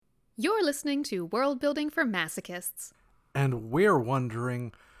You're listening to World Building for Masochists. And we're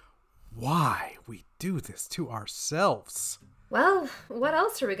wondering why we do this to ourselves. Well, what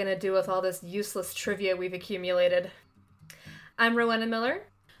else are we going to do with all this useless trivia we've accumulated? I'm Rowena Miller.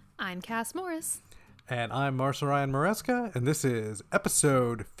 I'm Cass Morris. And I'm Marshall Ryan Maresca, and this is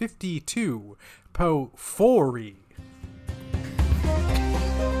episode 52, Po-4-y.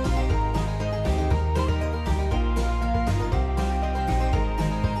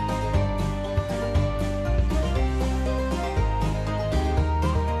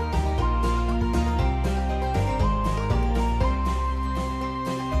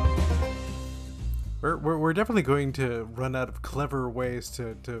 We're definitely going to run out of clever ways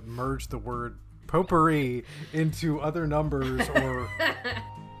to merge the word potpourri into other numbers, or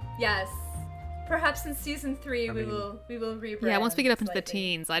yes, perhaps in season 3 we will rebrand. Yeah, once we get up into the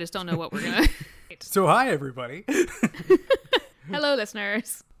teens, I just don't know what we're gonna. So hi everybody. Hello,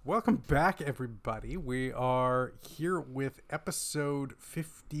 listeners. Welcome back, everybody. We are here with episode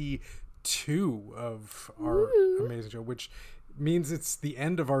 52 of our amazing show, which means it's the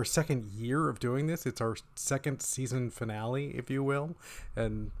end of our second year of doing this. It's our second season finale, if you will,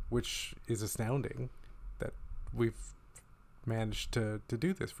 and which is astounding that we've managed to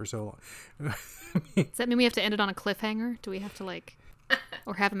do this for so long. Does that mean we have to end it on a cliffhanger? Do we have to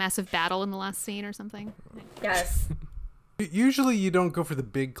or have a massive battle in the last scene or something? Yes. Usually you don't go for the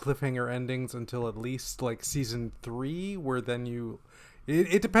big cliffhanger endings until at least season 3, where then you...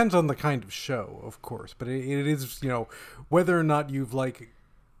 It depends on the kind of show, of course, but it is, whether or not you've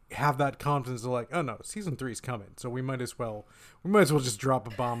have that confidence of oh no, season 3 is coming, so we might as well just drop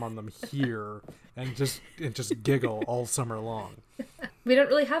a bomb on them here and just giggle all summer long. We don't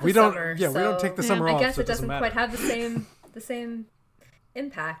really have summer. Yeah, so we don't take the summer off. I guess so it doesn't quite have the same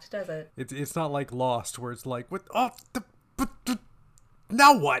impact, does it? It's not like Lost, where it's what? Oh,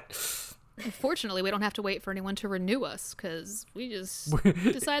 now what? Fortunately, we don't have to wait for anyone to renew us, because we just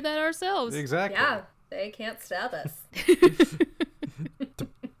decide that ourselves. Exactly. Yeah, they can't stop us. The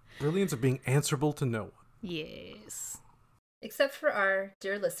brilliance of being answerable to no one. Yes. Except for our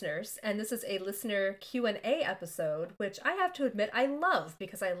dear listeners, and this is a listener Q&A episode, which I have to admit I love,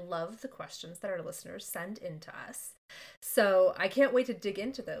 because I love the questions that our listeners send in to us. So I can't wait to dig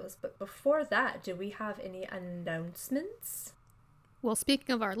into those, but before that, do we have any announcements? Well,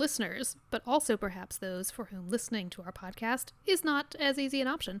 speaking of our listeners, but also perhaps those for whom listening to our podcast is not as easy an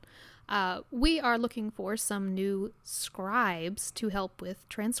option, we are looking for some new scribes to help with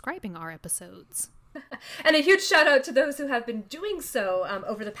transcribing our episodes. And a huge shout out to those who have been doing so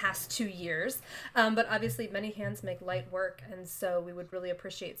over the past 2 years. But obviously many hands make light work, and so we would really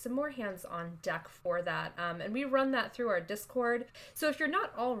appreciate some more hands on deck for that. And we run that through our Discord. So if you're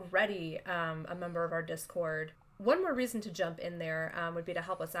not already a member of our Discord, one more reason to jump in there would be to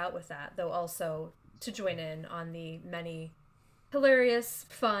help us out with that, though also to join in on the many hilarious,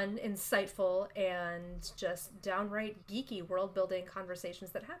 fun, insightful, and just downright geeky world-building conversations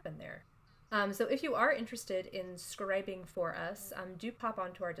that happen there. So if you are interested in scribing for us, do pop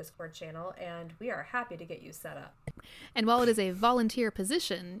onto our Discord channel, and we are happy to get you set up. And while it is a volunteer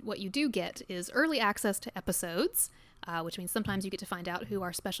position, what you do get is early access to episodes, which means sometimes you get to find out who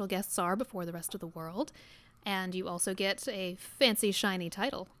our special guests are before the rest of the world. And you also get a fancy, shiny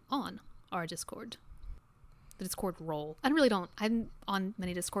title on our Discord. The Discord role. I'm on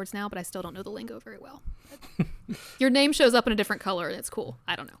many Discords now, but I still don't know the lingo very well. Your name shows up in a different color, and it's cool.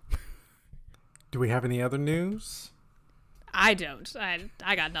 I don't know. Do we have any other news? I don't. I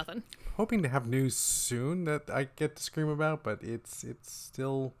got nothing. Hoping to have news soon that I get to scream about, but it's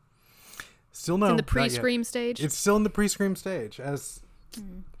still no. It's in the pre-scream stage? It's still in the pre-scream stage, as...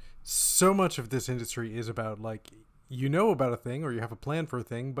 So much of this industry is about about a thing, or you have a plan for a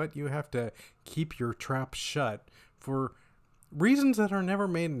thing, but you have to keep your trap shut for reasons that are never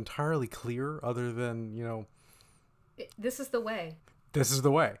made entirely clear, other than, this is the way. This is the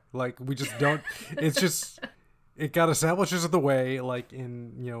way. We just don't... It's just... It got established as the way, in,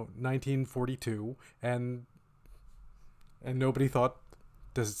 1942, and nobody thought,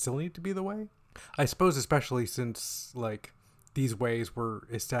 does it still need to be the way? I suppose especially since, these ways were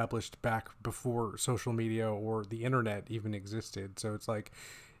established back before social media or the internet even existed. So it's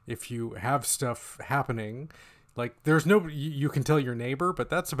if you have stuff happening, there's you can tell your neighbor, but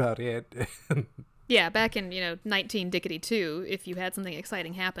that's about it. Yeah, back in, 19-2, if you had something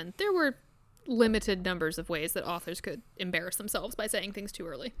exciting happen, there were limited numbers of ways that authors could embarrass themselves by saying things too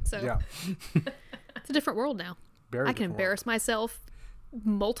early. So yeah. It's a different world now. I can embarrass myself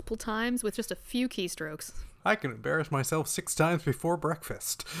multiple times with just a few keystrokes. I can embarrass myself 6 times before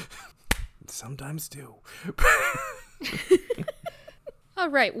breakfast. Sometimes do. All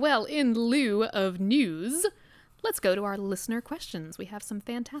right, well, in lieu of news, let's go to our listener questions. We have some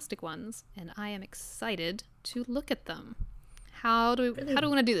fantastic ones, and I am excited to look at them. How do we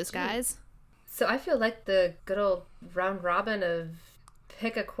want to do this, guys? So I feel like the good old round robin of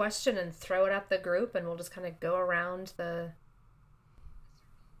pick a question and throw it at the group, and we'll just kind of go around the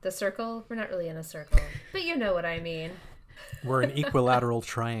circle. We're not really in a circle, but you know what I mean. We're an equilateral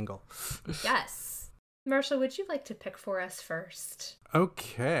triangle. Yes. Marshall, would you like to pick for us first?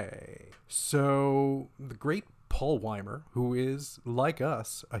 Okay. So the great Paul Weimer, who is, like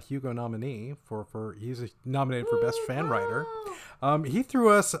us, a Hugo nominee he's nominated for Best Fan Writer. He threw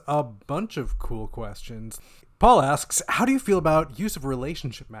us a bunch of cool questions. Paul asks, how do you feel about use of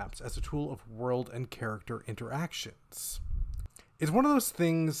relationship maps as a tool of world and character interactions? It's one of those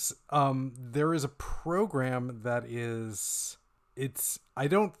things, there is a program that I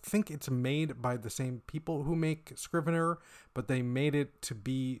don't think it's made by the same people who make Scrivener, but they made it to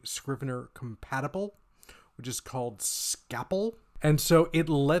be Scrivener compatible, which is called Scapple. And so it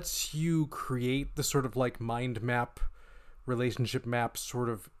lets you create the sort of like mind map, relationship map sort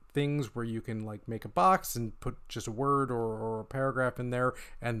of things where you can like make a box and put just a word or a paragraph in there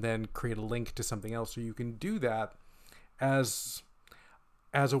and then create a link to something else. So you can do that as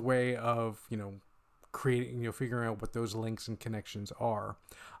a way of, creating, figuring out what those links and connections are.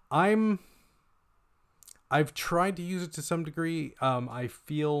 I've tried to use it to some degree. I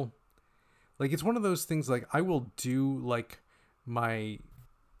feel like it's one of those things, like I will do like my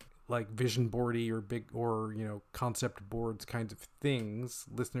like vision boardy or big or concept boards kinds of things.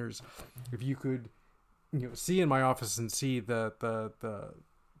 Listeners, if you could see in my office and see the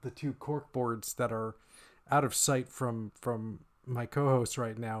two cork boards that are out of sight from my co-host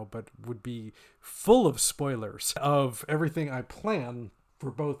right now, but would be full of spoilers of everything I plan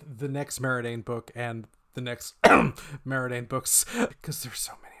for both the next Maraudane book and the next Maraudane books, because there's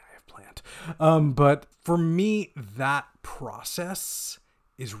so many I have planned. But for me, that process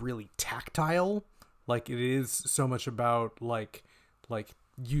is really tactile. Like it is so much about like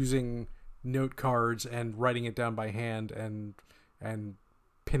using note cards and writing it down by hand and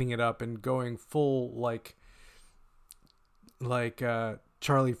pinning it up and going full like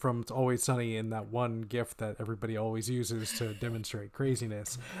Charlie from It's Always Sunny in that one GIF that everybody always uses to demonstrate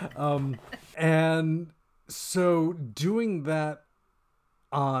craziness. And so doing that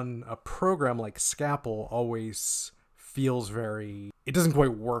on a program like Scapple always feels it doesn't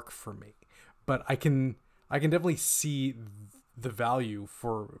quite work for me, but I can definitely see the value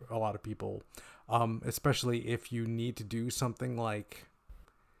for a lot of people, especially if you need to do something like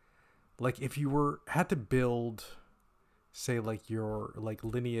if you had to build, say, like your like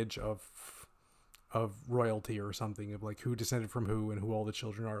lineage of royalty or something, of like who descended from who and who all the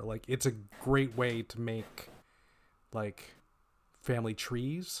children are. Like it's a great way to make like family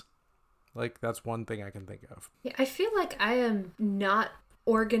trees. Like that's one thing I can think of. Yeah, I feel like I am not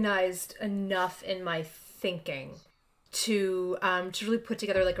organized enough in my thinking to really put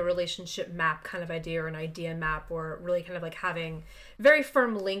together like a relationship map kind of idea or an idea map, or really kind of like having very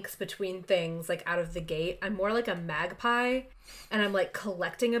firm links between things like out of the gate. I'm more like a magpie, and I'm like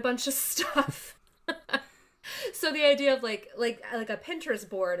collecting a bunch of stuff. So the idea of like a Pinterest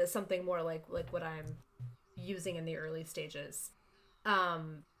board is something more like what I'm using in the early stages,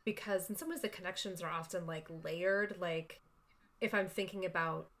 because in some ways the connections are often like layered. Like if I'm thinking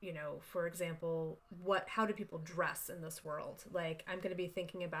about, for example, how do people dress in this world? Like I'm going to be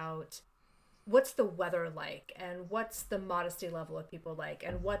thinking about what's the weather like, and what's the modesty level of people like,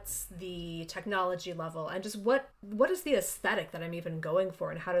 and what's the technology level, and just what is the aesthetic that I'm even going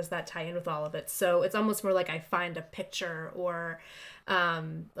for, and how does that tie in with all of it? So it's almost more like I find a picture or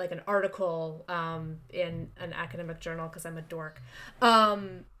like an article in an academic journal, because I'm a dork.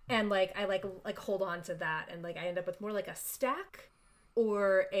 And like I like hold on to that, and like I end up with more like a stack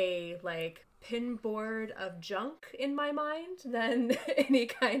or a like pin board of junk in my mind than any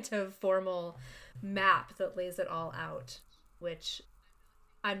kind of formal map that lays it all out, which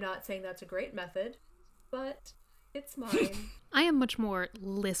I'm not saying that's a great method, but it's mine. I am much more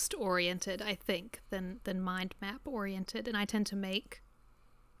list oriented, I think, than mind map oriented, and I tend to make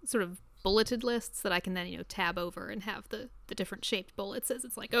sort of bulleted lists that I can then, tab over and have the different shaped bullets as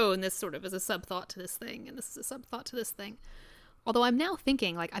it's like, oh, and this sort of is a sub-thought to this thing, and this is a sub-thought to this thing. Although I'm now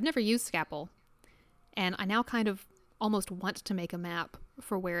thinking, like, I've never used Scapple, and I now kind of almost want to make a map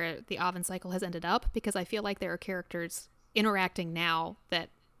for where the Oven cycle has ended up, because I feel like there are characters interacting now that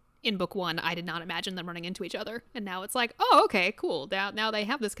in book one I did not imagine them running into each other, and now it's like, oh, okay, cool, now they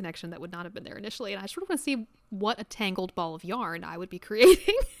have this connection that would not have been there initially, and I sort of want to see what a tangled ball of yarn I would be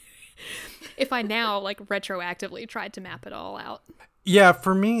creating if I now like retroactively tried to map it all out. Yeah,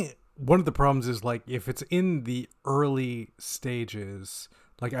 for me, one of the problems is like if it's in the early stages,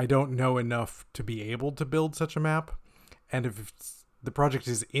 like I don't know enough to be able to build such a map. And if the project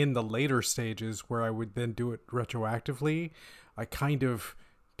is in the later stages where I would then do it retroactively, I kind of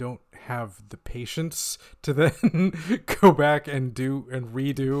don't have the patience to then go back and do and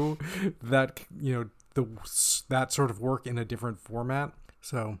redo that, that sort of work in a different format.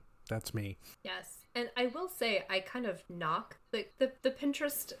 So that's me. Yes. And I will say, I kind of knock the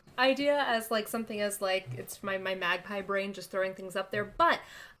Pinterest idea as like something as like it's my magpie brain just throwing things up there. But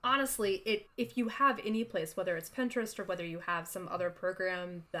honestly, if you have any place, whether it's Pinterest or whether you have some other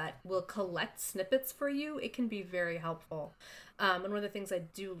program that will collect snippets for you, it can be very helpful. And one of the things I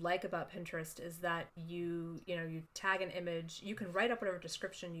do like about Pinterest is that you tag an image, you can write up whatever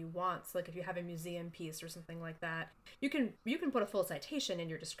description you want. So like if you have a museum piece or something like that, you can put a full citation in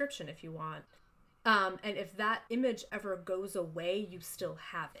your description if you want. And if that image ever goes away, you still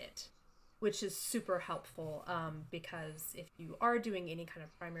have it, which is super helpful, because if you are doing any kind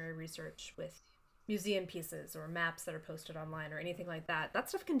of primary research with museum pieces or maps that are posted online or anything like that, that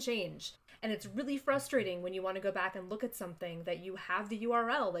stuff can change. And it's really frustrating when you want to go back and look at something that you have the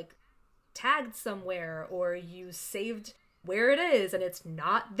URL like tagged somewhere, or you saved where it is and it's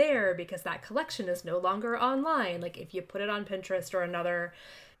not there because that collection is no longer online. Like if you put it on Pinterest or another,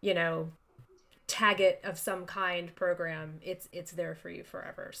 tag it of some kind program, it's there for you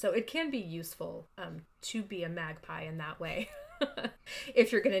forever. So it can be useful to be a magpie in that way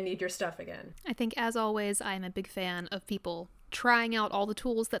if you're going to need your stuff again. I think, as always, I'm a big fan of people trying out all the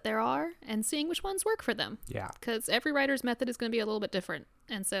tools that there are and seeing which ones work for them. Yeah. Because every writer's method is going to be a little bit different.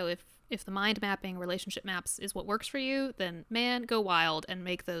 And so if the mind mapping, relationship maps is what works for you, then man, go wild and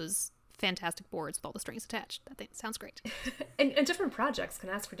make those fantastic boards with all the strings attached. I think it sounds great. and different projects can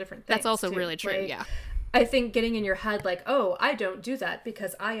ask for different things. That's also too. really true, like, yeah. I think getting in your head like, oh, I don't do that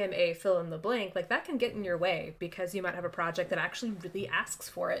because I am a fill in the blank, like that can get in your way because you might have a project that actually really asks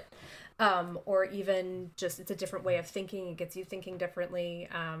for it. Or even just it's a different way of thinking. It gets you thinking differently.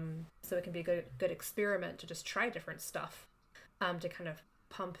 So it can be a good experiment to just try different stuff to kind of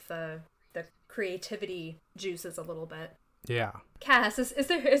pump the creativity juices a little bit. Yeah. Cass, is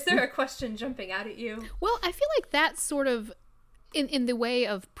there a question jumping out at you? Well, I feel like that's sort of in the way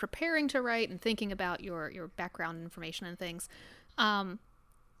of preparing to write and thinking about your background information and things,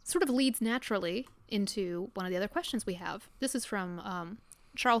 sort of leads naturally into one of the other questions we have. This is from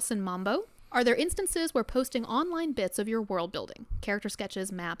Charleston Mambo. Are there instances where posting online bits of your world building, character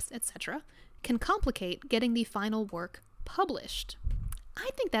sketches, maps, etc., can complicate getting the final work published? I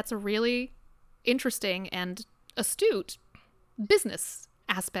think that's a really interesting and astute business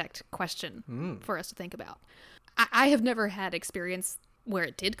aspect question for us to think about. I have never had experience where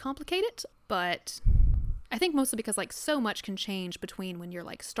it did complicate it, but I think mostly because like so much can change between when you're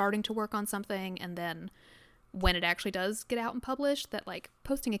like starting to work on something and then when it actually does get out and published, that like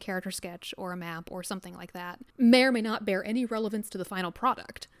posting a character sketch or a map or something like that may or may not bear any relevance to the final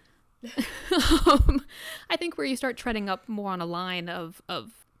product. I think where you start treading up more on a line of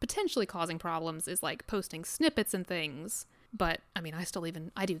potentially causing problems is like posting snippets and things. But I mean,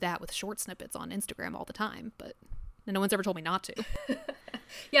 I do that with short snippets on Instagram all the time, but no one's ever told me not to.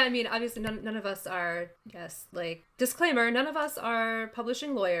 Yeah, I mean, obviously none of us are, yes, like, disclaimer, none of us are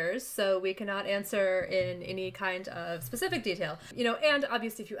publishing lawyers, so we cannot answer in any kind of specific detail. And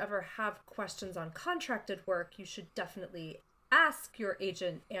obviously if you ever have questions on contracted work, you should definitely ask your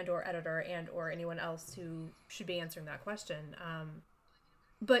agent and or editor and or anyone else who should be answering that question.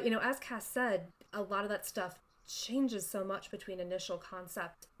 But, as Cass said, a lot of that stuff changes so much between initial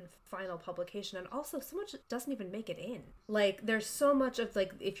concept and final publication, and also so much doesn't even make it in. Like, there's so much of,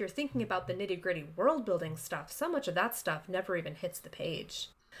 like, if you're thinking about the nitty-gritty world building stuff, so much of that stuff never even hits the page.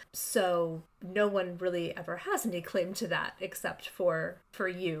 So no one really ever has any claim to that except for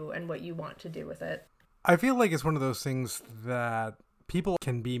you and what you want to do with it. I feel like it's one of those things that people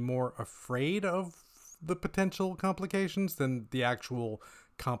can be more afraid of the potential complications than the actual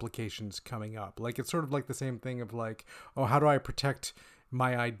complications coming up. Like, it's sort of like the same thing of like, oh, how do I protect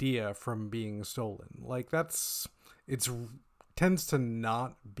my idea from being stolen? Like, it tends to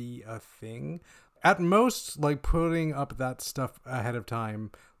not be a thing. At most, like, putting up that stuff ahead of time,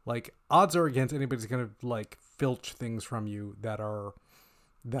 like, odds are against anybody's gonna like filch things from you that are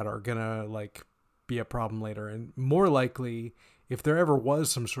gonna like be a problem later. And more likely, if there ever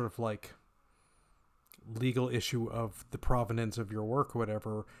was some sort of like legal issue of the provenance of your work or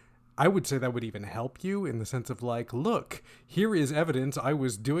whatever, I would say that would even help you in the sense of like, look, here is evidence I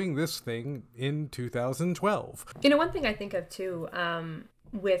was doing this thing in 2012. One thing I think of too,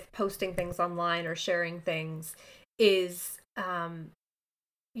 with posting things online or sharing things, is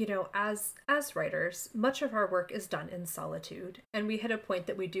you know, as writers, much of our work is done in solitude, and we hit a point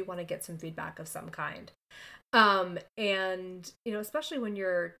that we do want to get some feedback of some kind. And you know, especially when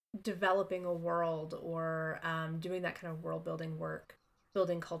you're developing a world or doing that kind of world building work,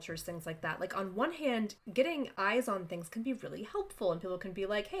 building cultures, things like that. Like on one hand, getting eyes on things can be really helpful, and people can be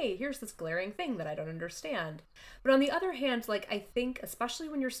like, hey, here's this glaring thing that I don't understand. But on the other hand, like I think, especially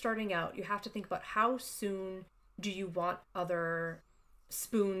when you're starting out, you have to think about how soon do you want other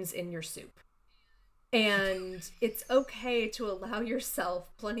spoons in your soup. And it's okay to allow yourself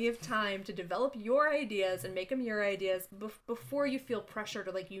plenty of time to develop your ideas and make them your ideas before you feel pressured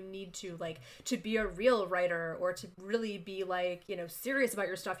or like you need to, like, to be a real writer or to really be like, you know, serious about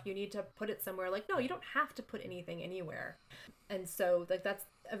your stuff. You need to put it somewhere. Like, no, you don't have to put anything anywhere. And so like that's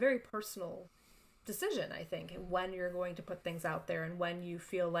a very personal decision, I think, when you're going to put things out there and when you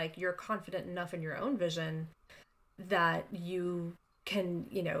feel like you're confident enough in your own vision that you can,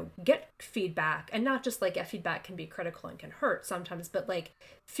 you know, get feedback. And not just like, feedback can be critical and can hurt sometimes, but like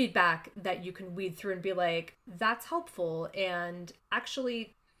feedback that you can weed through and be like, that's helpful, and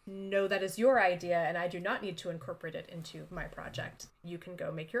actually no, that is your idea and I do not need to incorporate it into my project. You can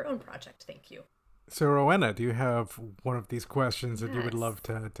go make your own project. Thank you. So Rowena, do you have one of these questions that you would Yes. love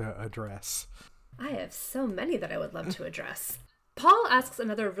to address? I have so many that I would love to address. Paul asks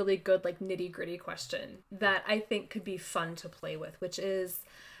another really good, like, nitty-gritty question that I think could be fun to play with, which is,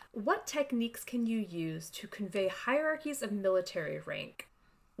 what techniques can you use to convey hierarchies of military rank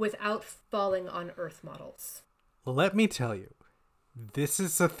without falling on Earth models? Let me tell you, this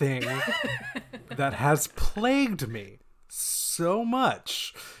is a thing that has plagued me so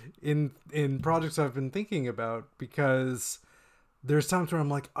much in projects I've been thinking about, because there's times where I'm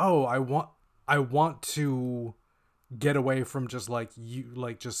like, oh, I want to get away from just like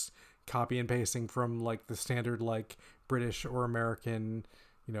just copy and pasting from like the standard like British or American,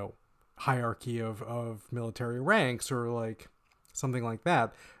 you know, hierarchy of military ranks or like something like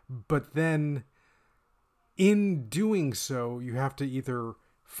that. But then in doing so, you have to either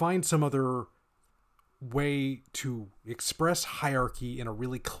find some other way to express hierarchy in a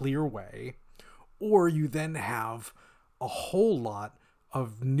really clear way, or you then have a whole lot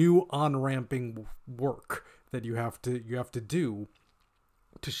of new on-ramping work that you have to do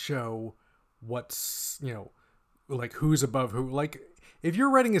to show what's, you know, like who's above who. Like if you're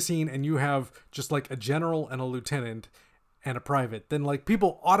writing a scene and you have just like a general and a lieutenant and a private, then like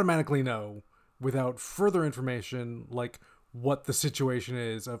people automatically know without further information like what the situation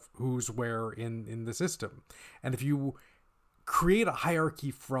is of who's where in the system. And if you create a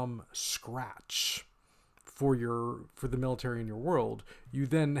hierarchy from scratch for the military in your world, you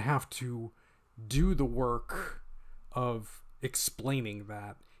then have to do the work of explaining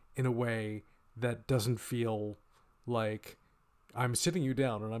that in a way that doesn't feel like I'm sitting you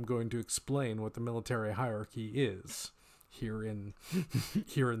down and I'm going to explain what the military hierarchy is here in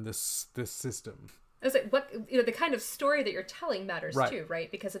this system. I was like, what, you know, the kind of story that you're telling matters Right. too, right?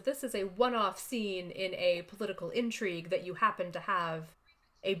 Because if this is a one-off scene in a political intrigue that you happen to have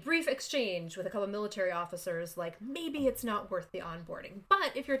a brief exchange with a couple of military officers, like maybe it's not worth the onboarding.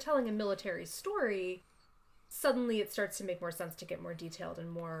 But if you're telling a military story, suddenly it starts to make more sense to get more detailed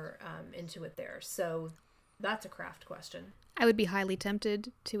and more into it there. So that's a craft question. I would be highly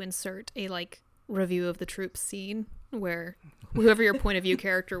tempted to insert a like review of the troops scene where whoever your point of view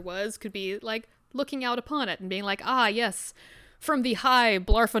character was could be like looking out upon it and being like, ah, yes, from the high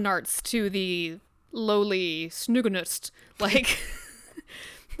Blarfanarts to the lowly Snugunust, like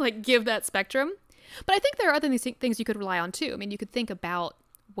like give that spectrum. But I think there are other things you could rely on too. I mean, you could think about,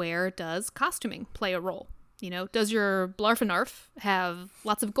 where does costuming play a role? You know, does your Blarfanarf have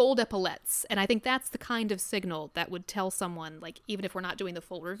lots of gold epaulets? And I think that's the kind of signal that would tell someone, like, even if we're not doing the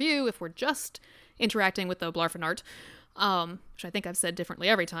full review, if we're just interacting with the Blarfanart, which I think I've said differently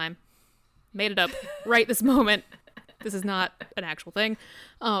every time, made it up right this moment. This is not an actual thing.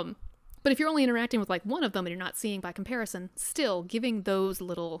 But if you're only interacting with like one of them and you're not seeing by comparison, still giving those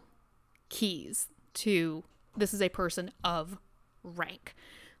little keys to, this is a person of rank.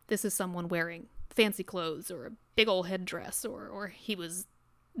 This is someone wearing fancy clothes or a big old headdress, or he was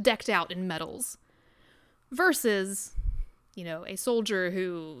decked out in medals, versus, you know, a soldier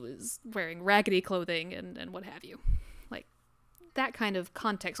who is wearing raggedy clothing and what have you. Like, that kind of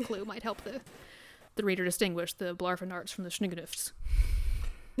context clue might help the reader distinguish the Blarfanarts from the Schnugenufts.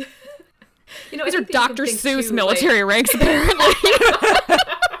 You know, These I are think that you can Dr. think Seuss too, military ranks, apparently.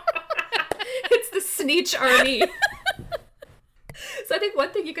 It's the Sneech army. So I think one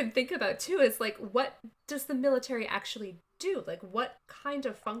thing you can think about too is like, what does the military actually do? Like, what kind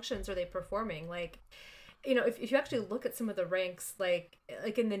of functions are they performing? Like, if you actually look at some of the ranks, like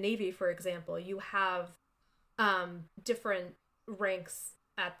in the Navy, for example, you have different ranks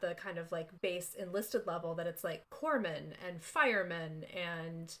at the kind of like base enlisted level, that it's like corpsmen and firemen,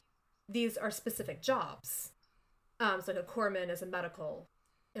 and these are specific jobs. So like a corpsman is a medical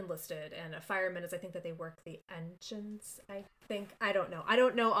enlisted, and a fireman is, I think that they work the engines. I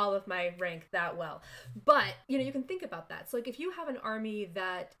don't know all of my rank that well, but you can think about that. So like if you have an army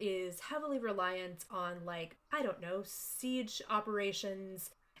that is heavily reliant on, like, I don't know, siege operations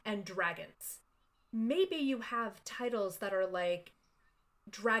and dragons, maybe you have titles that are like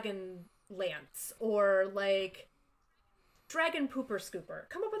Dragon Lance or like Dragon Pooper Scooper.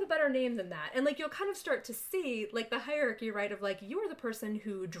 Come up with a better name than that. And like you'll kind of start to see like the hierarchy, right, of like you are the person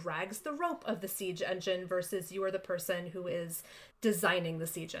who drags the rope of the siege engine versus you are the person who is designing the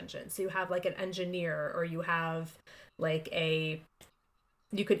siege engine. So you have like an engineer, or you have like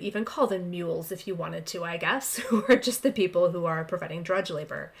you could even call them mules if you wanted to, I guess, who are just the people who are providing drudge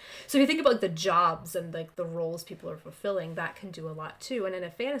labor. So if you think about like the jobs and like the roles people are fulfilling, that can do a lot too. And in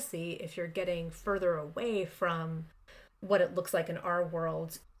a fantasy, if you're getting further away from what it looks like in our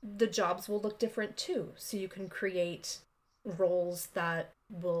world, the jobs will look different too. So you can create roles that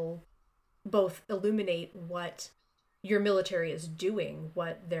will both illuminate what your military is doing,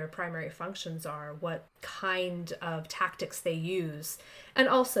 what their primary functions are, what kind of tactics they use, and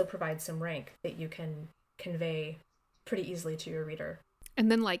also provide some rank that you can convey pretty easily to your reader.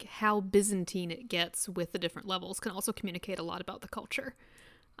 And then like how Byzantine it gets with the different levels can also communicate a lot about the culture.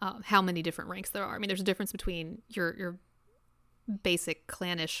 How many different ranks there are. I mean, there's a difference between your basic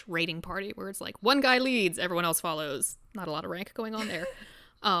clannish raiding party where it's like one guy leads, everyone else follows. Not a lot of rank going on there.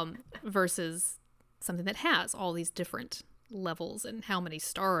 Versus something that has all these different levels and how many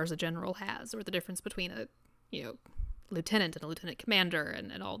stars a general has, or the difference between a lieutenant and a lieutenant commander,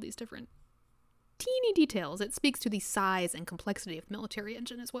 and all these different teeny details. It speaks to the size and complexity of the military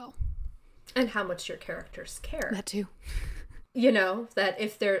engine as well. And how much your characters care. That too. That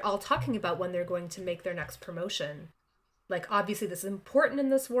if they're all talking about when they're going to make their next promotion, like obviously this is important in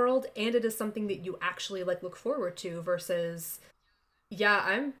this world, and it is something that you actually like look forward to, versus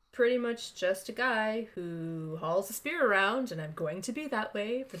I'm pretty much just a guy who hauls a spear around and I'm going to be that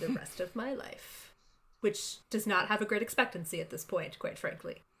way for the rest of my life, which does not have a great expectancy at this point, quite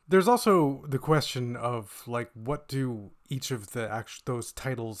frankly. There's also the question of like, what do each of those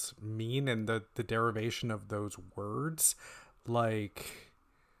titles mean, and the derivation of those words. Like,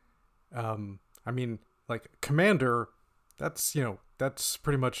 I mean, like commander, that's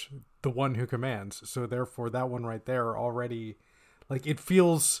pretty much the one who commands. So therefore that one right there already, like, it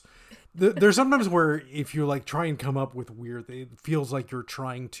feels, there's sometimes where if you like try and come up with weird, it feels like you're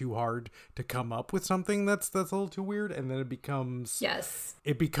trying too hard to come up with something that's a little too weird. And then it becomes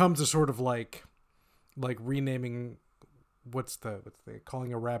a sort of like renaming, what's the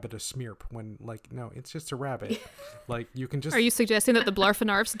calling a rabbit a smearp, when like, no, it's just a rabbit. Like, you can just... Are you suggesting that the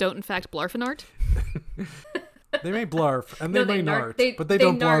Blarfenarfs don't in fact blarfenart? They may blarf, and they may nart, but they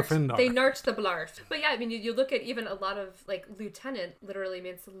don't blarf and nart. They nart the blarf. But yeah, I mean, you look at even a lot of, like, lieutenant literally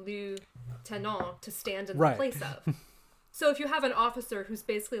means lieutenant, to stand in the place of. So if you have an officer who's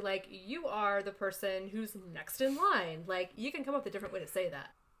basically like, you are the person who's next in line, like, you can come up with a different way to say that.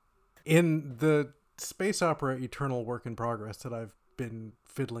 In the space opera Eternal Work in Progress that I've been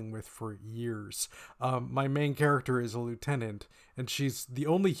fiddling with for years, my main character is a lieutenant, and she's the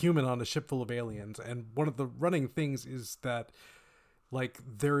only human on a ship full of aliens. And one of the running things is that, like,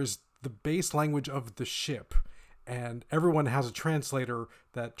 there is the base language of the ship, and everyone has a translator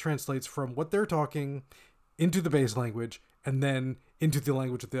that translates from what they're talking into the base language and then into the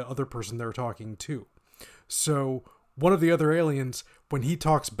language of the other person they're talking to. So one of the other aliens, when he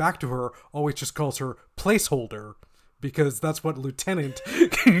talks back to her, always just calls her placeholder, because that's what lieutenant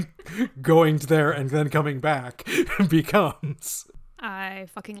going to there and then coming back becomes. I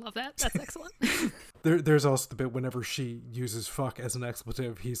fucking love that. That's excellent. There's also the bit whenever she uses fuck as an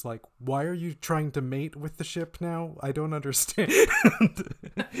expletive, he's like, why are you trying to mate with the ship now? I don't understand.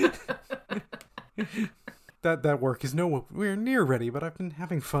 That work is nowhere near ready, but I've been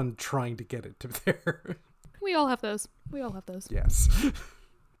having fun trying to get it to there. We all have those. Yes.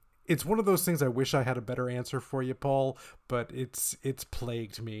 It's one of those things I wish I had a better answer for you, Paul, but it's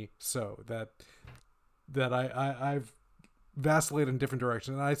plagued me so that I've vacillated in different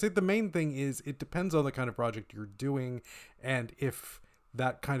directions. And I say the main thing is it depends on the kind of project you're doing, and if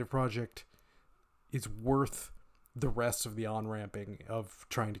that kind of project is worth the rest of the on-ramping of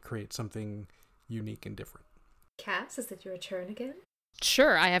trying to create something unique and different. Cass, is it your turn again?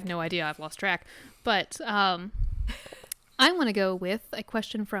 Sure, I have no idea. I've lost track. But I want to go with a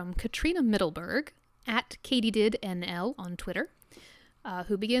question from Katrina Middleberg, at KatieDidNL on Twitter,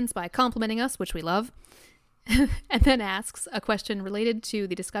 who begins by complimenting us, which we love, and then asks a question related to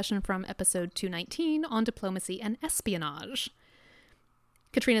the discussion from episode 219 on diplomacy and espionage.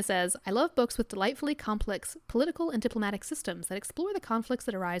 Katrina says, I love books with delightfully complex political and diplomatic systems that explore the conflicts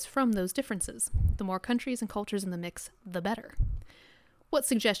that arise from those differences. The more countries and cultures in the mix, the better. What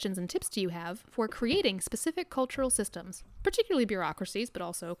suggestions and tips do you have for creating specific cultural systems, particularly bureaucracies, but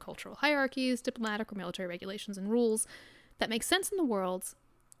also cultural hierarchies, diplomatic or military regulations and rules, that make sense in the worlds,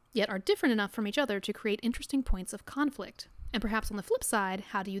 yet are different enough from each other to create interesting points of conflict? And perhaps on the flip side,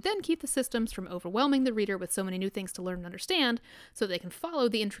 how do you then keep the systems from overwhelming the reader with so many new things to learn and understand so they can follow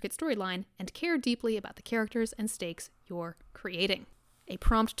the intricate storyline and care deeply about the characters and stakes you're creating? A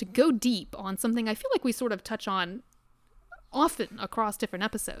prompt to go deep on something I feel like we sort of touch on often across different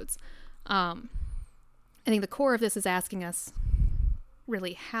episodes. I think the core of this is asking us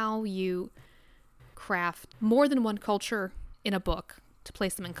really how you craft more than one culture in a book to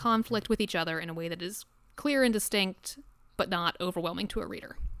place them in conflict with each other in a way that is clear and distinct, but not overwhelming to a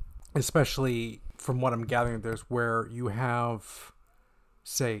reader. Especially from what I'm gathering, there's where you have,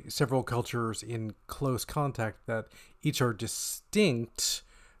 say, several cultures in close contact that each are distinct,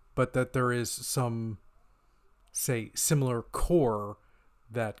 but that there is some, say, similar core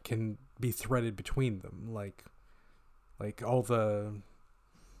that can be threaded between them. Like all the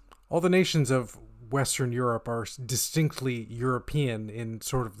nations of Western Europe are distinctly European in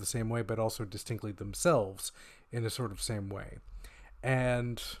sort of the same way, but also distinctly themselves in a sort of same way.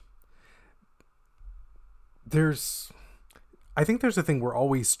 And I think there's a thing we're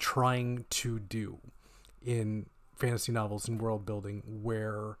always trying to do in fantasy novels and world building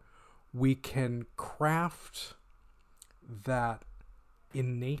where we can craft that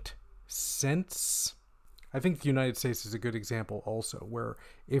innate sense. I think the United States is a good example also, where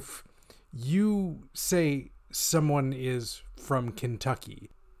if you say someone is from Kentucky,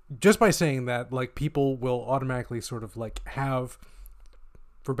 just by saying that, like, people will automatically sort of like have,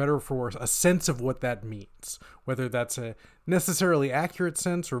 for better or for worse, a sense of what that means, whether that's a necessarily accurate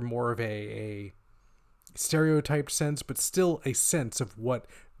sense or more of a stereotyped sense, but still a sense of what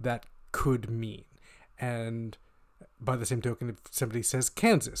that could mean. And by the same token, if somebody says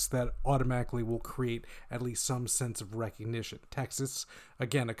Kansas, that automatically will create at least some sense of recognition. Texas,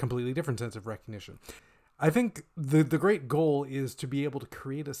 again, a completely different sense of recognition. I think the great goal is to be able to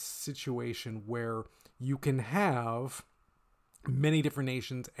create a situation where you can have many different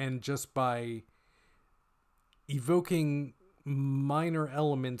nations, and just by evoking minor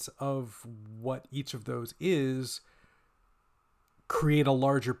elements of what each of those is, create a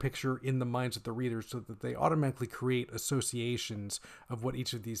larger picture in the minds of the readers so that they automatically create associations of what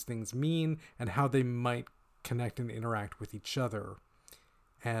each of these things mean and how they might connect and interact with each other.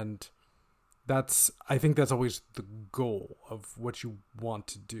 And I think that's always the goal of what you want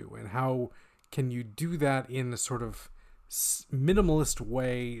to do. And how can you do that in a sort of minimalist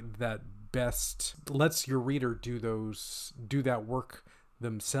way that best lets your reader do that work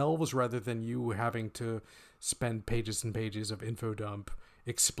themselves, rather than you having to spend pages and pages of info dump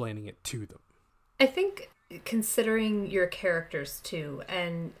explaining it to them. I think considering your characters too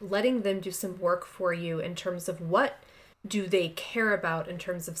and letting them do some work for you in terms of what do they care about in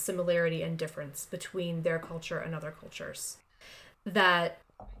terms of similarity and difference between their culture and other cultures. That,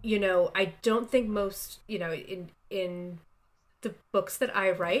 I don't think most, in the books that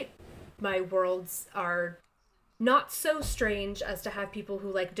I write, my worlds are not so strange as to have people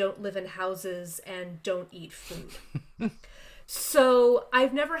who don't live in houses and don't eat food. So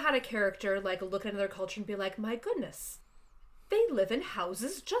I've never had a character look at another culture and be like, my goodness, they live in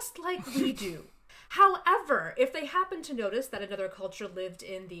houses just like we do. However, if they happen to notice that another culture lived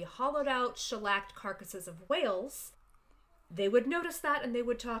in the hollowed out, shellacked carcasses of Wales, they would notice that and they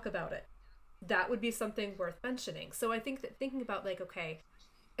would talk about it. That would be something worth mentioning. So I think that thinking about okay,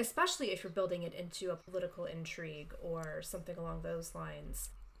 especially if you're building it into a political intrigue or something along those lines,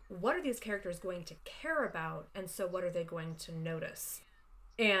 what are these characters going to care about? And so what are they going to notice?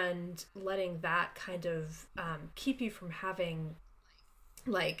 And letting that kind of keep you from having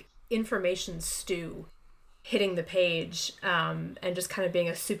information stew hitting the page and just kind of being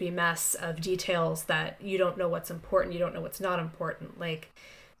a soupy mess of details that you don't know what's important, you don't know what's not important.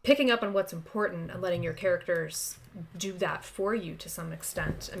 Picking up on what's important and letting your characters do that for you to some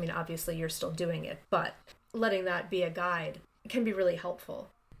extent. I mean, obviously you're still doing it, but letting that be a guide can be really helpful.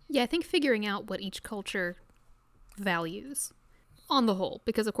 Yeah, I think figuring out what each culture values on the whole,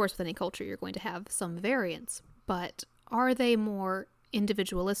 because of course with any culture you're going to have some variance, but are they more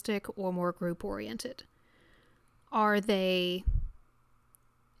individualistic or more group-oriented? Are they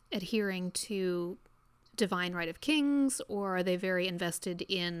adhering to divine right of kings, or are they very invested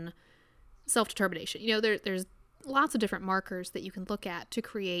in self-determination? There's lots of different markers that you can look at to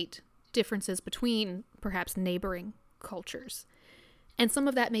create differences between perhaps neighboring cultures. And some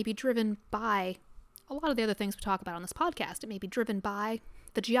of that may be driven by a lot of the other things we talk about on this podcast. It may be driven by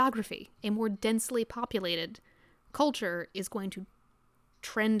the geography. A more densely populated culture is going to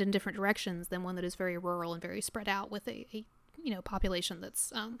trend in different directions than one that is very rural and very spread out with a population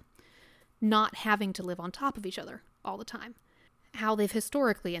that's not having to live on top of each other all the time. How they've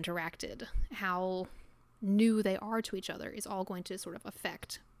historically interacted, how new they are to each other is all going to sort of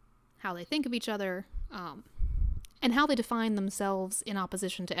affect how they think of each other, and how they define themselves in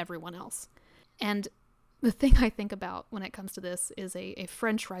opposition to everyone else. And the thing I think about when it comes to this is a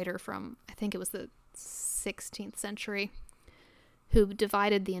French writer from, I think it was the 16th century, who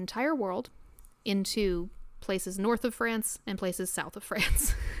divided the entire world into places north of France and places south of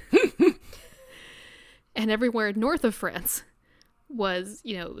France. And everywhere north of France was,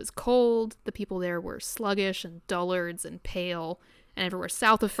 it was cold, the people there were sluggish and dullards and pale, and everywhere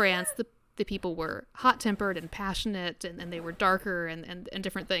south of France, the people were hot-tempered and passionate, and they were darker and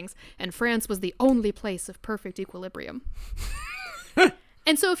different things. And France was the only place of perfect equilibrium.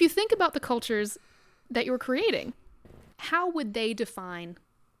 And so if you think about the cultures that you're creating, how would they define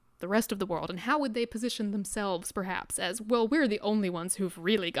the rest of the world? And how would they position themselves, perhaps, as, well, we're the only ones who've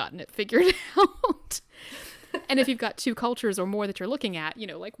really gotten it figured out? And if you've got two cultures or more that you're looking at,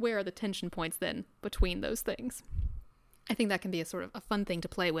 where are the tension points then between those things? I think that can be a sort of a fun thing to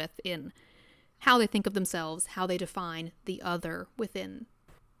play with in how they think of themselves, how they define the other within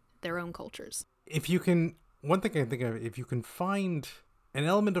their own cultures. One thing I think of, if you can find an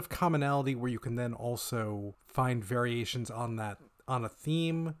element of commonality where you can then also find variations on a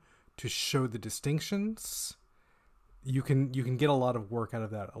theme to show the distinctions, you can get a lot of work out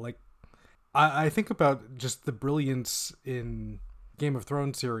of that. Like, I think about just the brilliance in Game of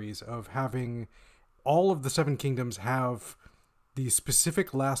Thrones series of having all of the Seven Kingdoms have these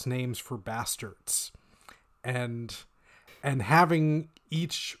specific last names for bastards, and having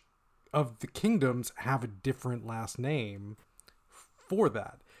each of the kingdoms have a different last name for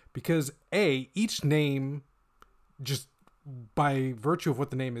that, because each name, just by virtue of what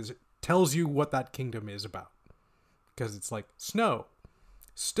the name is, tells you what that kingdom is about, because it's like snow,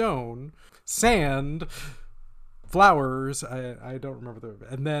 stone, sand, flowers, I don't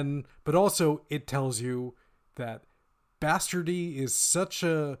remember but also it tells you that bastardy is such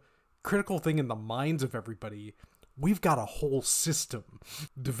a critical thing in the minds of everybody. We've got a whole system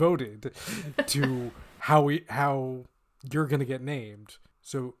devoted to how you're going to get named.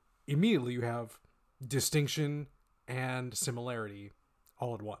 So immediately you have distinction and similarity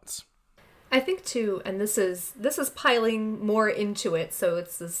all at once. I think too, and this is piling more into it, so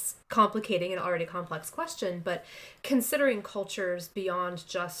it's this complicating an already complex question, but considering cultures beyond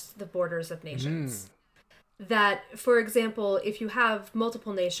just the borders of nations. That, for example, if you have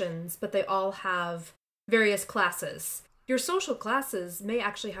multiple nations, but they all have various classes, your social classes may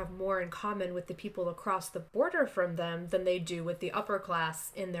actually have more in common with the people across the border from them than they do with the upper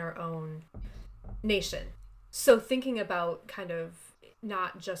class in their own nation. So thinking about kind of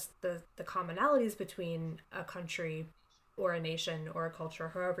not just the commonalities between a country or a nation or a culture,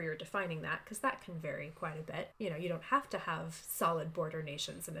 however you're defining that, because that can vary quite a bit. You don't have to have solid border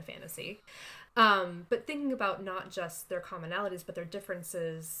nations in a fantasy. But thinking about not just their commonalities, but their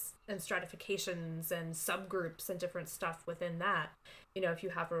differences and stratifications and subgroups and different stuff within that. If you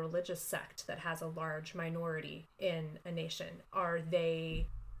have a religious sect that has a large minority in a nation, are they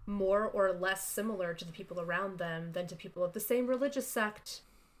more or less similar to the people around them than to people of the same religious sect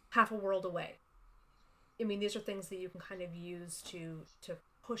half a world away? I mean, these are things that you can kind of use to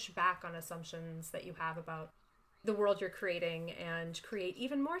push back on assumptions that you have about the world you're creating and create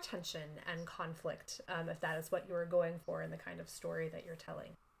even more tension and conflict, if that is what you're going for in the kind of story that you're telling.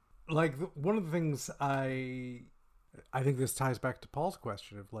 Like, one of the things I think this ties back to Paul's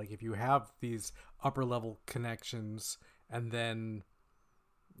question of, like, if you have these upper level connections and then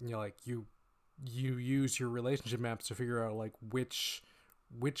you use your relationship maps to figure out like which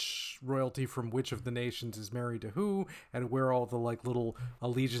royalty from which of the nations is married to who, and where all the like little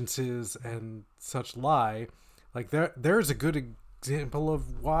allegiances and such lie. Like, there's a good example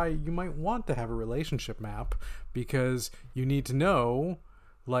of why you might want to have a relationship map, because you need to know,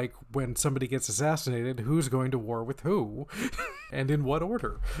 like, when somebody gets assassinated, who's going to war with who and in what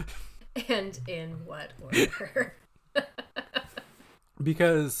order. And in what order.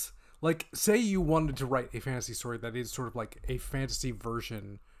 Because, like, say you wanted to write a fantasy story that is sort of like a fantasy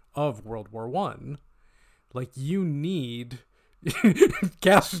version of World War I, like, you need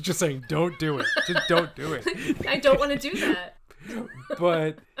Cass was just saying, don't do it. Just don't do it. I don't want to do that.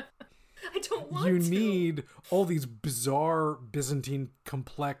 But I don't want you to. need all these bizarre Byzantine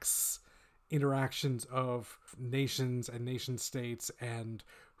complex interactions of nations and nation states and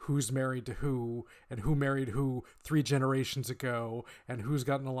who's married to who and who married who 3 generations ago and who's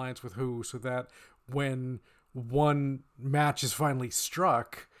got an alliance with who, so that when one match is finally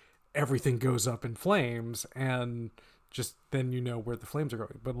struck, everything goes up in flames, and just then you know where the flames are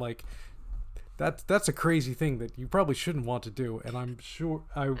going. But like that's a crazy thing that you probably shouldn't want to do, and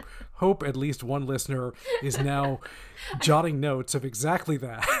I hope at least one listener is now jotting notes of exactly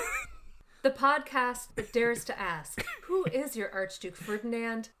that. The podcast that dares to ask, who is your Archduke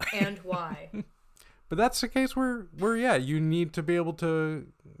Ferdinand and why? But that's the case where yeah, you need to be able to,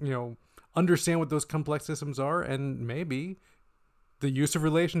 understand what those complex systems are, and maybe the use of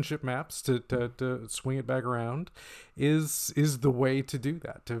relationship maps to swing it back around is the way to do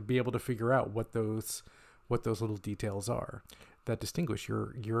that, to be able to figure out what those little details are that distinguish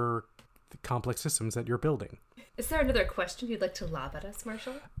your complex systems that you're building. Is there another question you'd like to lob at us,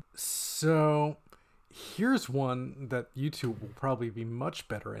 Marshall? So here's one that you two will probably be much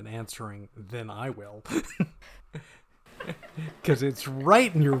better at answering than I will. Because it's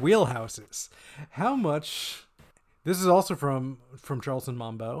right in your wheelhouses. How much... This is also from Charleston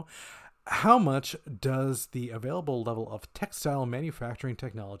Mambo. How much does the available level of textile manufacturing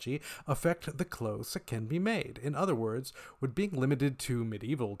technology affect the clothes that can be made? In other words, would being limited to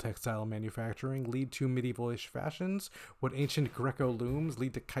medieval textile manufacturing lead to medieval-ish fashions? Would ancient Greco looms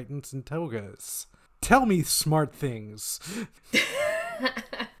lead to chitons and togas? Tell me smart things.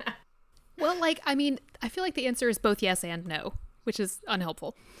 Well, I feel like the answer is both yes and no, which is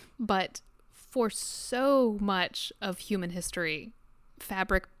unhelpful. But for so much of human history,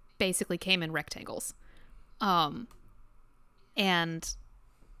 fabric basically came in rectangles. And,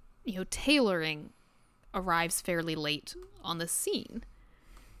 tailoring arrives fairly late on the scene.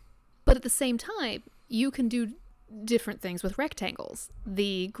 But at the same time, you can do different things with rectangles.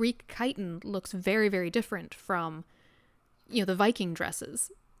 The Greek chiton looks very, very different from, the Viking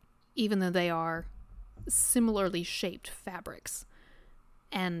dresses, even though they are similarly shaped fabrics.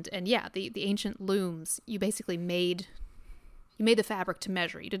 And yeah, the ancient looms, you basically made the fabric to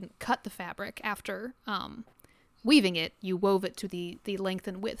measure. You didn't cut the fabric after weaving it. You wove it to the length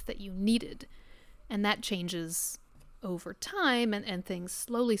and width that you needed. And that changes over time, and things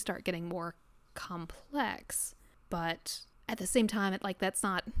slowly start getting more complex. But at the same time, it's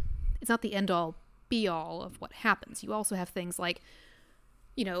not the end all be all of what happens. You also have things like,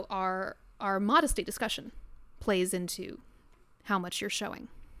 our modesty discussion plays into how much you're showing.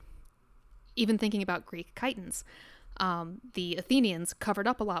 Even thinking about Greek chitons, the Athenians covered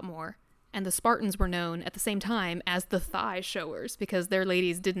up a lot more, and the Spartans were known at the same time as the thigh showers because their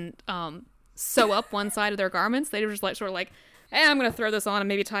ladies didn't sew up one side of their garments. They were just hey, I'm going to throw this on and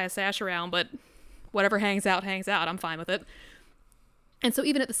maybe tie a sash around, but whatever hangs out, I'm fine with it. And so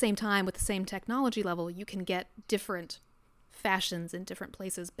even at the same time, with the same technology level, you can get different fashions in different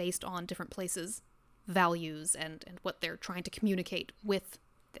places based on different places' values and what they're trying to communicate with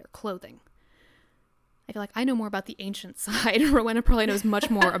their clothing. I feel like I know more about the ancient side. Rowena probably knows much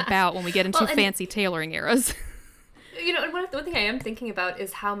more about when we get into fancy tailoring eras. And one thing I am thinking about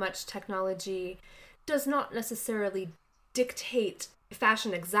is how much technology does not necessarily dictate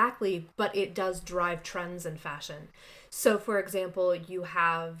fashion exactly, but it does drive trends in fashion. So, for example, you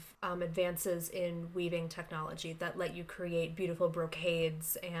have advances in weaving technology that let you create beautiful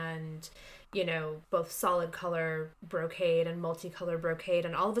brocades and, both solid color brocade and multicolor brocade.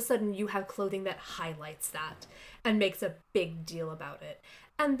 And all of a sudden you have clothing that highlights that and makes a big deal about it.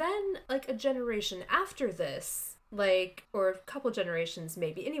 And then, a generation after this, or a couple generations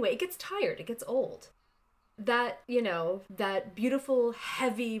maybe, anyway, it gets tired, it gets old. That, that beautiful,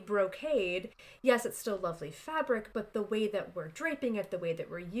 heavy brocade, yes, it's still lovely fabric, but the way that we're draping it, the way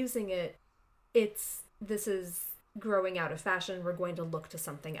that we're using it, this is growing out of fashion. We're going to look to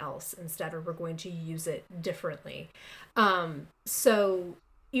something else instead, or we're going to use it differently. So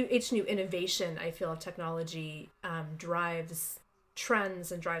each new innovation, I feel, of technology drives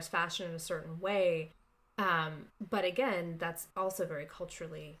trends and drives fashion in a certain way. But again, that's also very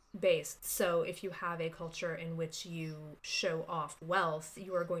culturally based. So if you have a culture in which you show off wealth,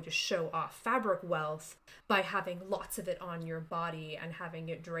 you are going to show off fabric wealth by having lots of it on your body and having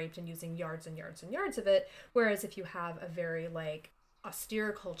it draped and using yards and yards and yards of it. Whereas if you have a very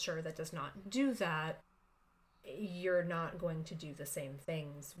austere culture that does not do that, you're not going to do the same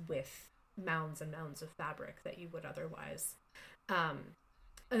things with mounds and mounds of fabric that you would otherwise.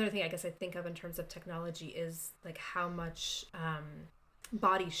 another thing I guess I think of in terms of technology is like how much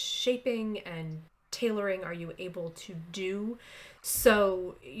body shaping and tailoring are you able to do.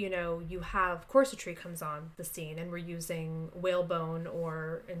 So, you have corsetry comes on the scene, and we're using whalebone,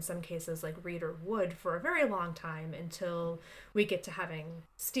 or in some cases like reed or wood, for a very long time until we get to having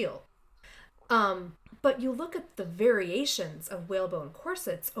steel. But you look at the variations of whalebone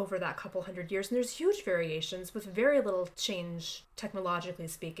corsets over that couple hundred years, and there's huge variations with very little change, technologically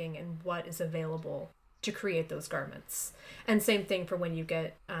speaking, in what is available to create those garments. And same thing for when you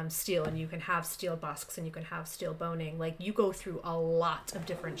get steel, and you can have steel busks and you can have steel boning. Like, you go through a lot of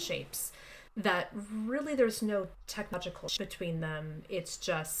different shapes that really there's no technological between them. It's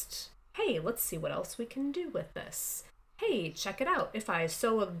just, hey, let's see what else we can do with this. Hey, check it out. If I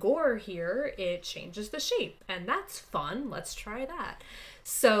sew a gore here, it changes the shape, and that's fun. Let's try that.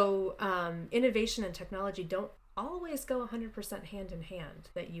 So innovation and technology don't always go 100% hand in hand,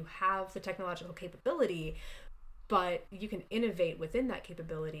 that you have the technological capability, but you can innovate within that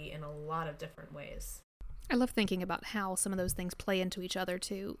capability in a lot of different ways. I love thinking about how some of those things play into each other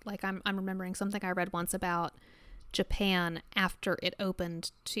too. Like I'm remembering something I read once about Japan after it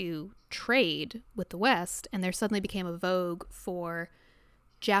opened to trade with the West, and there suddenly became a vogue for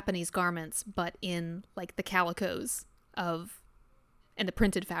Japanese garments, but in like the calicos of and the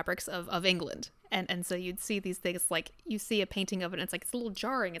printed fabrics of England. And so you'd see these things, like you see a painting of it and it's like, it's a little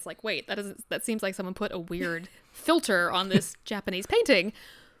jarring. It's like, wait, that seems like someone put a weird filter on this Japanese painting.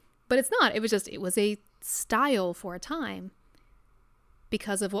 But it's not. It was a style for a time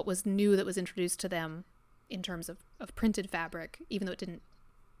because of what was new that was introduced to them in terms of printed fabric, even though it didn't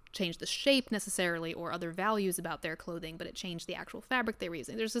change the shape necessarily or other values about their clothing, but it changed the actual fabric they were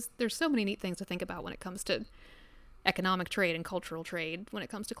using. There's so many neat things to think about when it comes to economic trade and cultural trade when it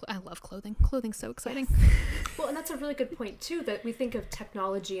comes to I love clothing. Clothing's so exciting. Yes. Well, and that's a really good point too, that we think of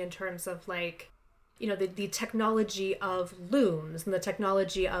technology in terms of like, the technology of looms and the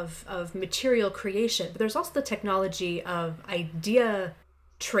technology of material creation, but there's also the technology of idea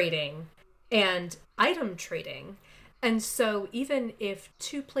trading and item trading. And so even if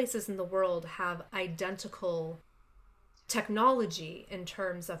two places in the world have identical technology in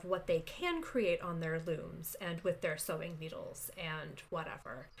terms of what they can create on their looms and with their sewing needles and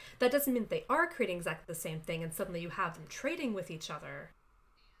whatever, that doesn't mean they are creating exactly the same thing, and suddenly you have them trading with each other,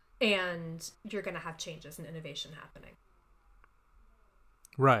 and you're going to have changes and innovation happening.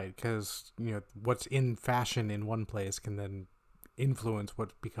 Right, because what's in fashion in one place can then influence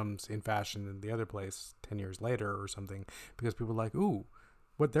what becomes in fashion in the other place 10 years later or something, because people are like, ooh,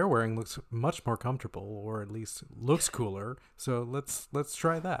 what they're wearing looks much more comfortable, or at least looks cooler, so let's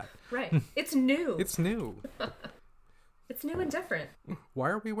try that. Right. It's new. It's new. It's new and different. Why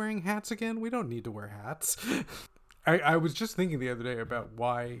are we wearing hats again? We don't need to wear hats. I was just thinking the other day about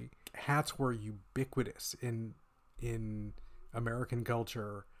why hats were ubiquitous in American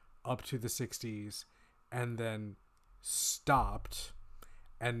culture up to the 60s and then stopped,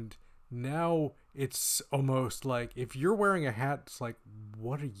 and now it's almost like if you're wearing a hat, it's like,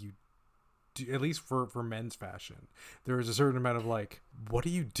 what are you do? At least for men's fashion, there is a certain amount of like, what are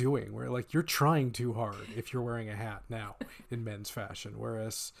you doing? Where like you're trying too hard if you're wearing a hat now in men's fashion,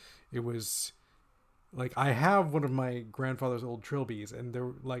 whereas it was like, I have one of my grandfather's old trilbies, and there,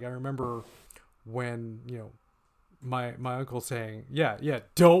 like, I remember when my uncle saying, yeah,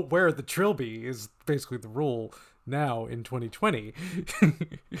 don't wear the trilby is basically the rule now in 2020,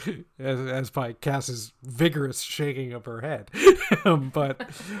 as by Cass's vigorous shaking of her head.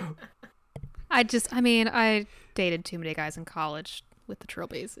 But I dated too many guys in college with the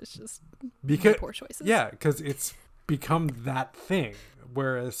trilbies. It's just because poor choices. Yeah, because it's become that thing.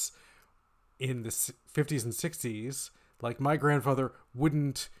 Whereas in the 50s and 60s, like, my grandfather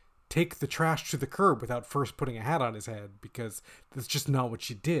wouldn't take the trash to the curb without first putting a hat on his head, because that's just not what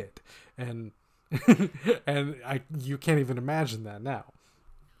you did. And you can't even imagine that now.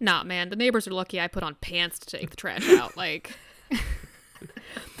 Nah, man, the neighbors are lucky I put on pants to take the trash out. Like,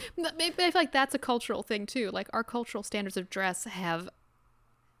 I feel like that's a cultural thing too. Like, our cultural standards of dress have,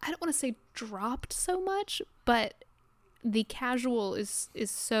 I don't want to say dropped so much, but the casual is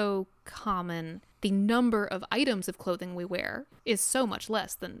so common. The number of items of clothing we wear is so much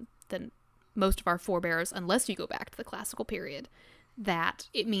less than most of our forebears, unless you go back to the classical period, that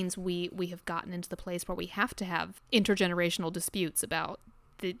it means we have gotten into the place where we have to have intergenerational disputes about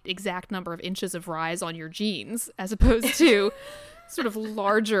the exact number of inches of rise on your jeans, as opposed to sort of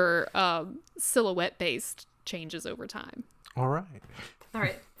larger silhouette-based changes over time. All right.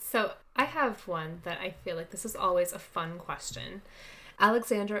 So I have one that I feel like this is always a fun question.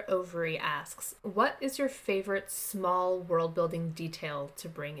 Alexander Overy asks, what is your favorite small world building detail to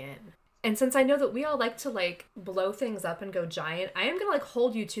bring in? And since I know that we all like to like blow things up and go giant, I am going to like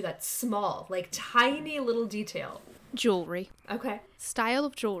hold you to that small, like tiny little detail. Jewelry. Okay. Style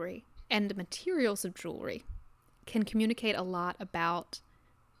of jewelry and materials of jewelry can communicate a lot about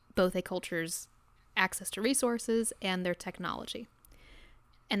both a culture's access to resources and their technology.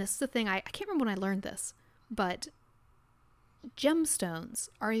 And this is the thing, I can't remember when I learned this, but gemstones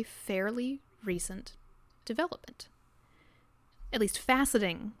are a fairly recent development. At least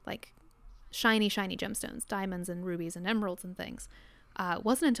faceting, like shiny gemstones, diamonds and rubies and emeralds and things,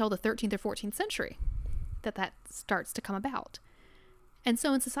 wasn't until the 13th or 14th century that starts to come about. And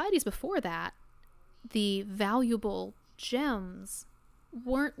so in societies before that, the valuable gems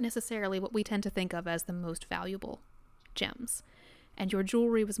weren't necessarily what we tend to think of as the most valuable gems. And your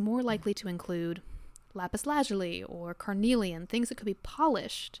jewelry was more likely to include lapis lazuli or carnelian, things that could be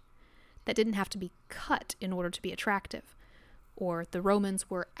polished that didn't have to be cut in order to be attractive. Or the Romans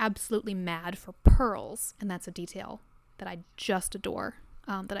were absolutely mad for pearls, and that's a detail that I just adore,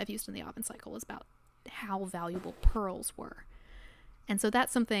 that I've used in the Oven Cycle, is about how valuable pearls were. And so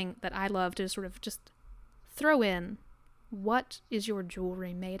that's something that I love to sort of just throw in. What is your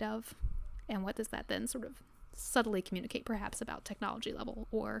jewelry made of? And what does that then sort of subtly communicate perhaps about technology level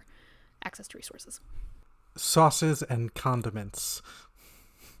or access to resources? Sauces and condiments.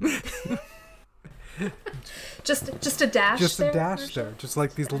 just a dash just there, a dash Marshall? there, just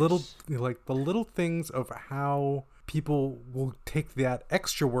like these little, like the little things of how people will take that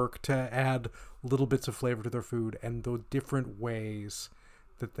extra work to add little bits of flavor to their food and the different ways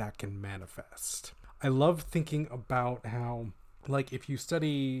that can manifest. I love thinking about how, like, if you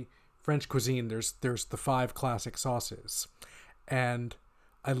study French cuisine, there's the 5 classic sauces, and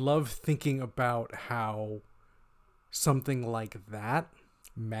I love thinking about how something like that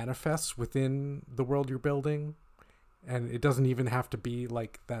manifests within the world you're building. And it doesn't even have to be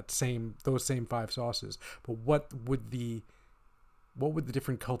like those same 5 sauces, but what would the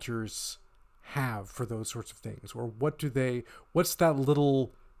different cultures have for those sorts of things? Or what's that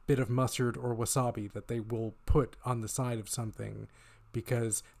little bit of mustard or wasabi that they will put on the side of something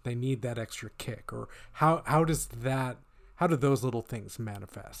because they need that extra kick? Or how do those little things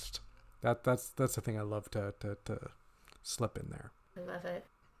manifest? That's the thing I love to slip in there. I love it.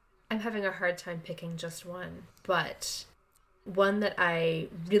 I'm having a hard time picking just one, but one that I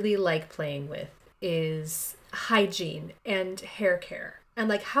really like playing with is hygiene and hair care. And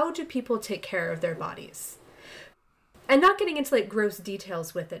like, how do people take care of their bodies? And not getting into like gross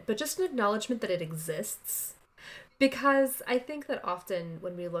details with it, but just an acknowledgement that it exists. Because I think that often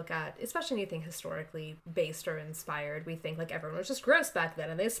when we look at, especially anything historically based or inspired, we think like everyone was just gross back then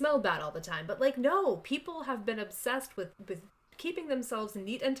and they smelled bad all the time. But like, no, people have been obsessed with keeping themselves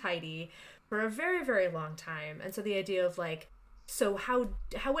neat and tidy for a very, very long time. And so the idea of like, so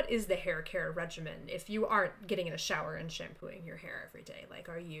what is the hair care regimen if you aren't getting in a shower and shampooing your hair every day? Like,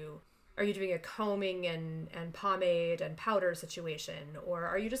 are you doing a combing and pomade and powder situation? Or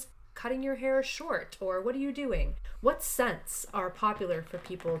are you just cutting your hair short? Or what are you doing? What scents are popular for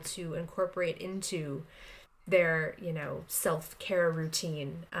people to incorporate into their, self-care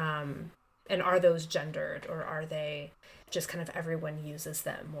routine? And are those gendered, or are they just kind of everyone uses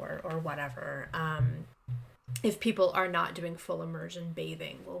them or whatever? If people are not doing full immersion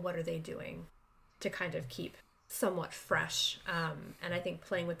bathing, well, what are they doing to kind of keep somewhat fresh? And I think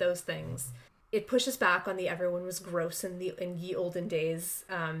playing with those things, it pushes back on the everyone was gross in ye olden days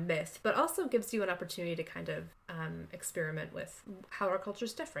myth, but also gives you an opportunity to kind of experiment with how our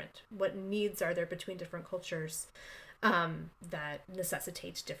culture's different. What needs are there between different cultures that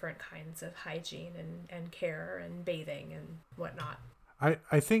necessitates different kinds of hygiene and care and bathing and whatnot.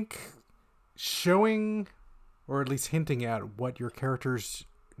 I think showing, or at least hinting at, what your characters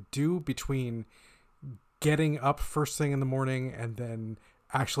do between getting up first thing in the morning and then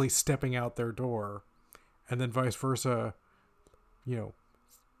actually stepping out their door, and then vice versa,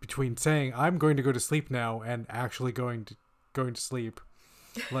 between saying I'm going to go to sleep now and actually going to sleep,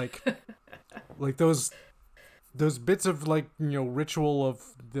 like those bits of ritual of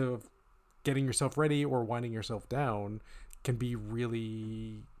the getting yourself ready or winding yourself down can be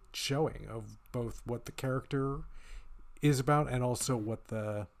really showing of both what the character is about and also what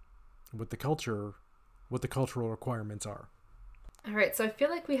the cultural requirements are. All right, so I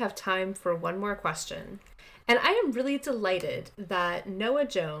feel like we have time for one more question. And I am really delighted that Noah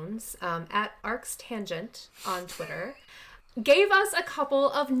Jones at Arcs Tangent on Twitter gave us a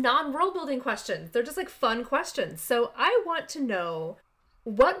couple of non-world building questions. They're just like fun questions. So I want to know,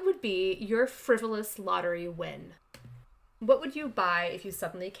 what would be your frivolous lottery win? What would you buy if you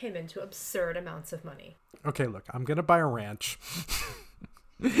suddenly came into absurd amounts of money? Okay, look, I'm going to buy a ranch.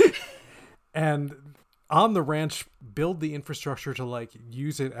 And on the ranch, build the infrastructure to like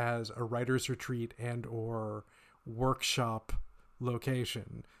use it as a writer's retreat and or workshop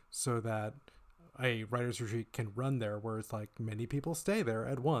location so that a writer's retreat can run there, where it's like many people stay there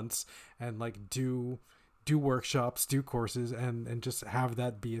at once and like do workshops, do courses, and just have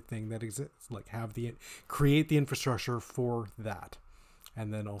that be a thing that exists. Like create the infrastructure for that,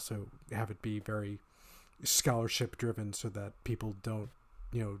 and then also have it be very scholarship driven so that people don't,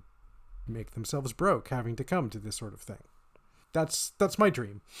 make themselves broke having to come to this sort of thing. That's my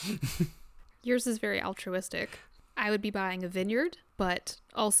dream. Yours is very altruistic. I would be buying a vineyard, but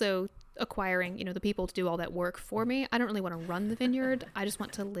also acquiring, the people to do all that work for me. I don't really want to run the vineyard. I just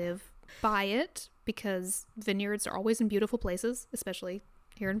want to live by it, because vineyards are always in beautiful places, especially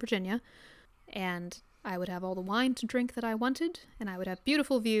here in Virginia. And I would have all the wine to drink that I wanted, and I would have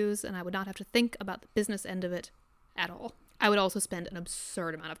beautiful views, and I would not have to think about the business end of it at all. I would also spend an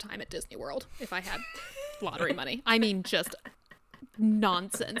absurd amount of time at Disney World if I had lottery money. I mean, just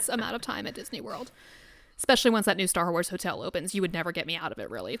nonsense amount of time at Disney World. Especially once that new Star Wars hotel opens. You would never get me out of it,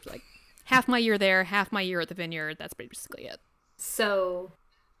 really. Like, half my year there, half my year at the vineyard. That's basically it. So,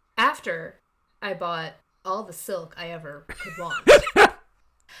 after I bought all the silk I ever could want.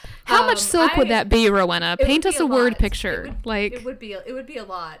 How much silk would that be, Rowena? Paint us a word picture. It would be a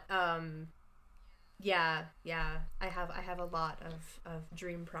lot. Yeah. I have a lot of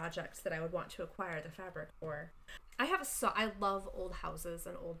dream projects that I would want to acquire the fabric for. I love old houses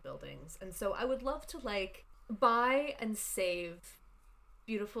and old buildings, and so I would love to like buy and save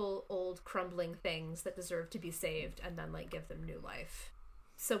beautiful old crumbling things that deserve to be saved, and then like give them new life.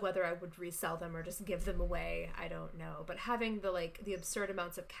 So whether I would resell them or just give them away, I don't know. But having the absurd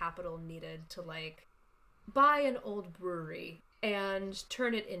amounts of capital needed to like buy an old brewery and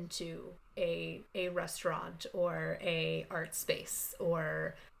turn it into a restaurant or a art space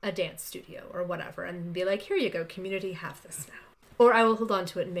or a dance studio or whatever, and be like, here you go, community, have this now. Or I will hold on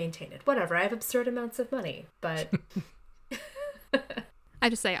to it and maintain it. Whatever. I have absurd amounts of money, but I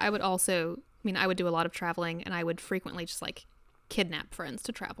just say I would do a lot of traveling, and I would frequently just like kidnap friends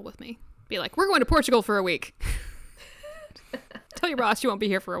to travel with me. Be like, we're going to Portugal for a week. Tell your boss you won't be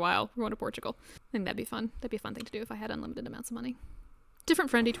here for a while. We're going to Portugal. I think that'd be fun. That'd be a fun thing to do if I had unlimited amounts of money. Different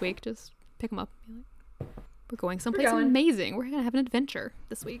friend each week. Just pick them up. Be like, we're going someplace amazing. We're going to have an adventure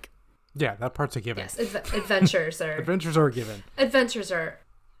this week. Yeah, that part's a given. Yes, adventures are... Adventures are a given. Adventures are,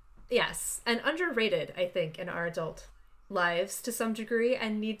 yes. And underrated, I think, in our adult lives to some degree,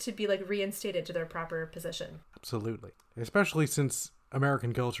 and need to be like reinstated to their proper position. Absolutely. Especially since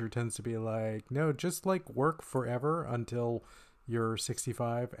American culture tends to be like, no, just like work forever until you're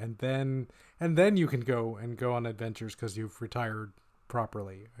 65, and then you can go on adventures because you've retired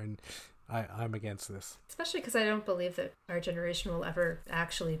properly. And I'm against this. Especially because I don't believe that our generation will ever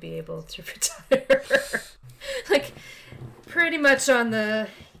actually be able to retire. Like, pretty much on the,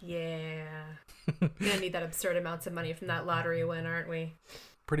 yeah. We're gonna need that absurd amounts of money from that lottery win, aren't we?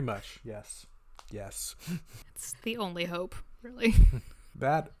 Pretty much, yes. It's the only hope, really.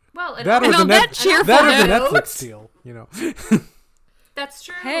 That or the Netflix deal, That's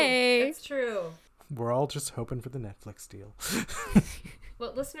true. Hey, that's true. We're all just hoping for the Netflix deal.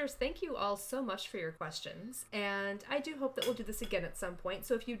 Well, listeners, thank you all so much for your questions, and I do hope that we'll do this again at some point.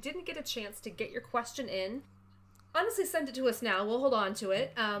 So if you didn't get a chance to get your question in, honestly, send it to us now. We'll hold on to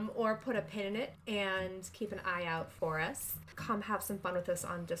it, or put a pin in it and keep an eye out for us. Come have some fun with us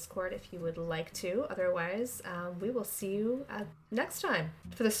on Discord if you would like to. Otherwise, we will see you next time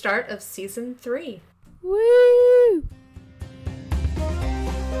for the start of Season 3. Woo!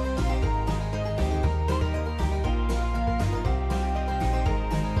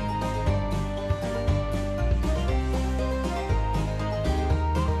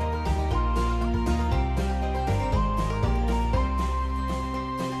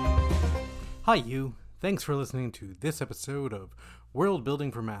 Hi, you. Thanks for listening to this episode of World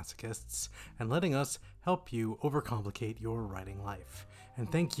Building for Masochists and letting us help you overcomplicate your writing life. And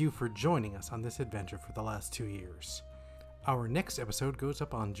thank you for joining us on this adventure for the last 2 years. Our next episode goes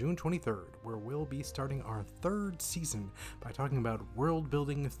up on June 23rd, where we'll be starting our 3rd season by talking about World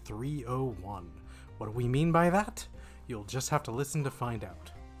Building 301. What do we mean by that? You'll just have to listen to find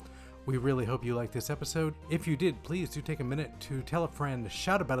out. We really hope you liked this episode. If you did, please do take a minute to tell a friend,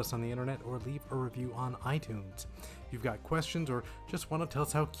 shout about us on the internet, or leave a review on iTunes. If you've got questions or just want to tell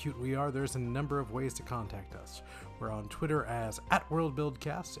us how cute we are, there's a number of ways to contact us. We're on Twitter as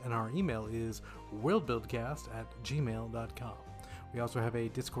 @WorldBuildCast, and our email is worldbuildcast@gmail.com. We also have a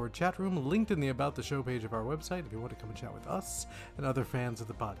Discord chat room linked in the About the Show page of our website if you want to come and chat with us and other fans of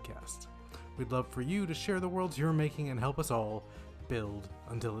the podcast. We'd love for you to share the worlds you're making and help us all build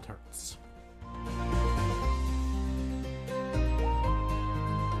until it hurts.